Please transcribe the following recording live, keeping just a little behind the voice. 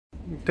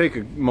take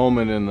a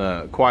moment in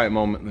the quiet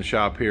moment in the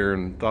shop here,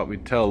 and thought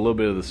we'd tell a little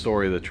bit of the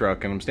story of the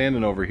truck. And I'm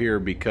standing over here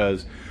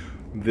because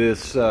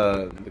this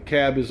the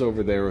cab is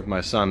over there with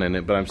my son in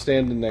it, but I'm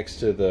standing next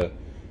to the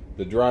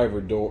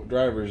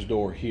driver's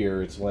door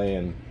here. It's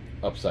laying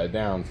upside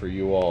down for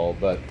you all,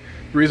 but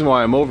the reason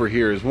why I'm over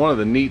here is one of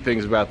the neat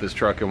things about this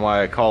truck, and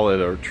why I call it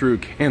a true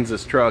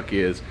Kansas truck,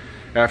 is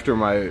after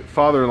my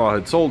father-in-law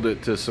had sold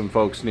it to some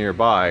folks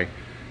nearby,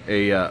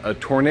 a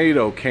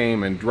tornado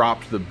came and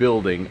dropped the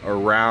building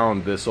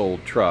around this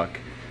old truck,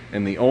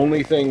 and the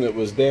only thing that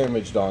was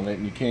damaged on it,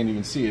 and you can't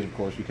even see it of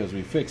course because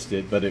we fixed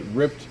it, but it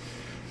ripped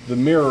the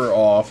mirror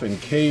off and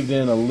caved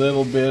in a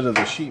little bit of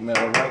the sheet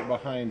metal right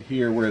behind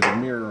here where the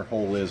mirror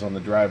hole is on the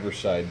driver's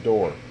side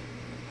door.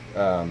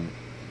 And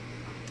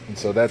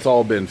so that's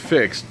all been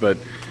fixed, but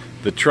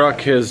the truck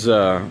has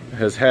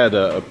had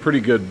a pretty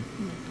good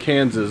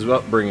Kansas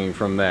upbringing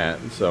from that.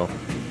 So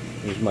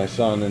there's my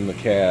son in the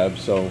cab.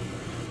 So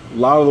a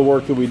lot of the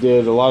work that we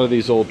did, a lot of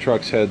these old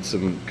trucks had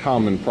some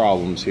common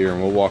problems here,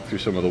 and we'll walk through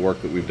some of the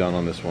work that we've done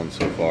on this one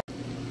so far.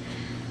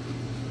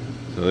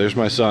 So there's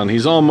my son.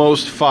 He's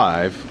almost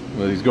 5,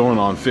 well, he's going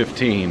on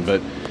 15, but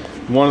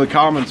one of the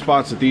common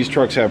spots that these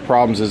trucks have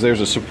problems is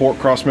there's a support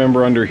cross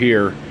member under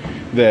here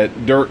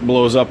that dirt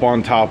blows up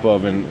on top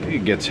of, and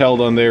it gets held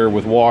on there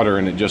with water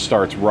and it just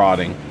starts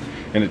rotting,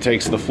 and it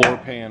takes the floor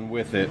pan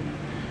with it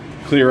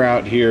clear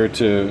out here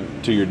to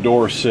your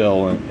door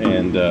sill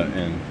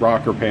and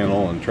rocker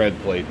panel and tread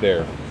plate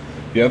there.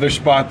 The other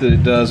spot that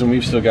it does, and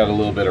we've still got a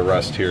little bit of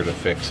rust here to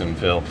fix and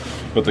fill,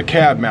 but the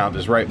cab mount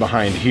is right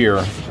behind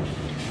here.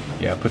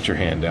 Yeah, put your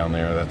hand down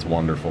there, that's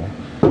wonderful.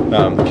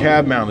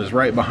 Cab mount is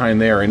right behind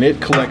there, and it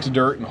collects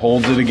dirt and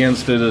holds it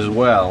against it as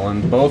well.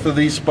 And both of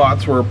these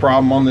spots were a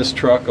problem on this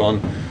truck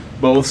on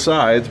both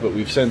sides, but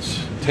we've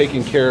since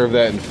taken care of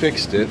that and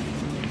fixed it.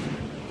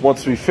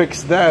 Once we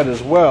fixed that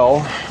as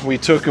well, we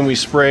took and we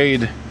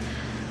sprayed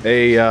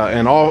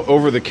an all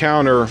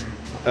over-the-counter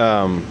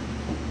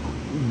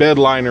bed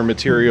liner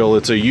material.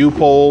 It's a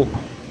U-Pole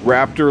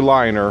Raptor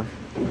liner.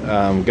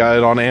 Got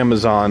it on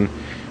Amazon.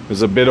 It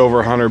was a bit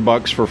over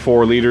 $100 for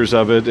 4 liters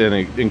of it, and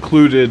it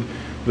included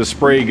the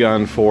spray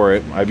gun for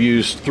it. I've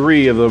used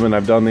 3 of them, and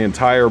I've done the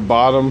entire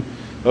bottom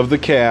of the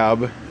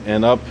cab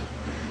and up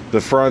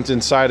the front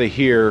inside of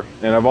here,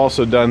 and I've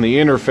also done the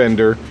inner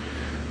fender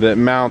that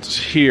mounts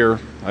here.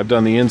 I've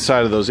done the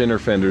inside of those inner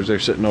fenders. They're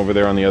sitting over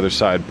there on the other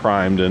side,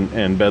 primed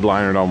and bed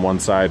linered on one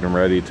side and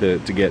ready to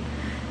get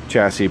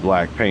chassis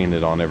black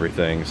painted on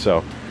everything.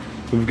 So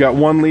we've got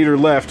 1 liter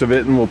left of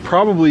it, and we'll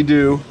probably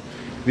do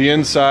the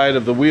inside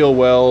of the wheel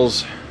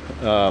wells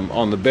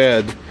on the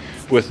bed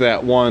with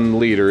that 1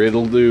 liter.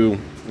 It'll do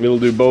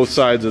both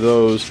sides of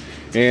those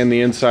and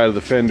the inside of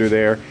the fender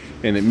there,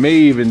 and it may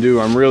even do,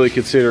 I'm really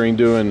considering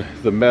doing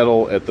the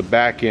metal at the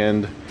back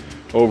end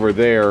over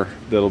there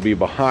that'll be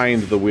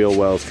behind the wheel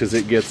wells, because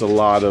it gets a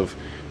lot of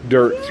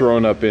dirt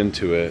thrown up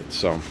into it.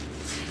 So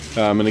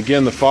and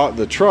again,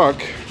 the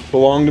truck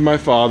belonged to my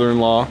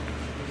father-in-law,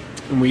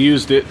 and we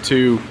used it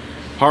to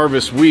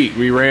harvest wheat.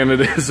 We ran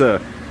it as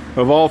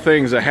of all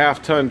things, a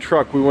half-ton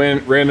truck. We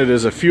ran it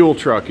as a fuel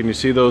truck, and you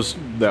see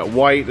that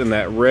white and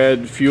that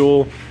red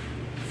fuel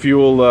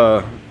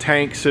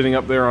tank sitting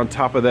up there on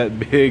top of that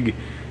big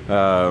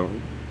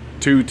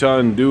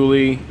 2-ton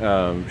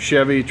dually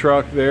Chevy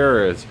truck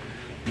there.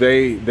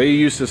 They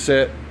used to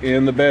sit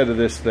in the bed of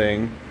this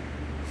thing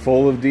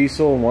full of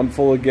diesel and 1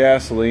 full of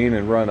gasoline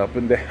and run up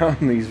and down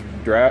these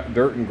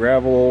dirt and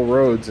gravel old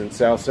roads in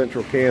south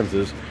central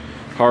Kansas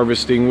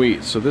harvesting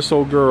wheat. So this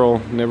old girl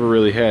never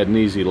really had an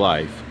easy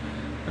life.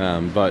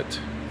 But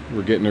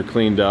we're getting her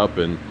cleaned up,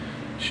 and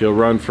she'll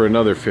run for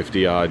another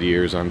 50-odd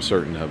years, I'm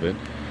certain of it.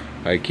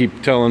 I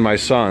keep telling my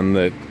son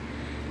that,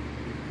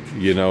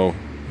 you know,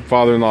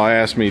 father-in-law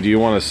asked me, do you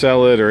want to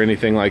sell it or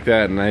anything like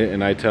that,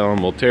 and I tell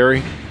him, well,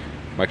 Terry,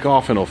 my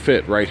coffin will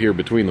fit right here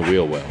between the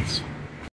wheel wells.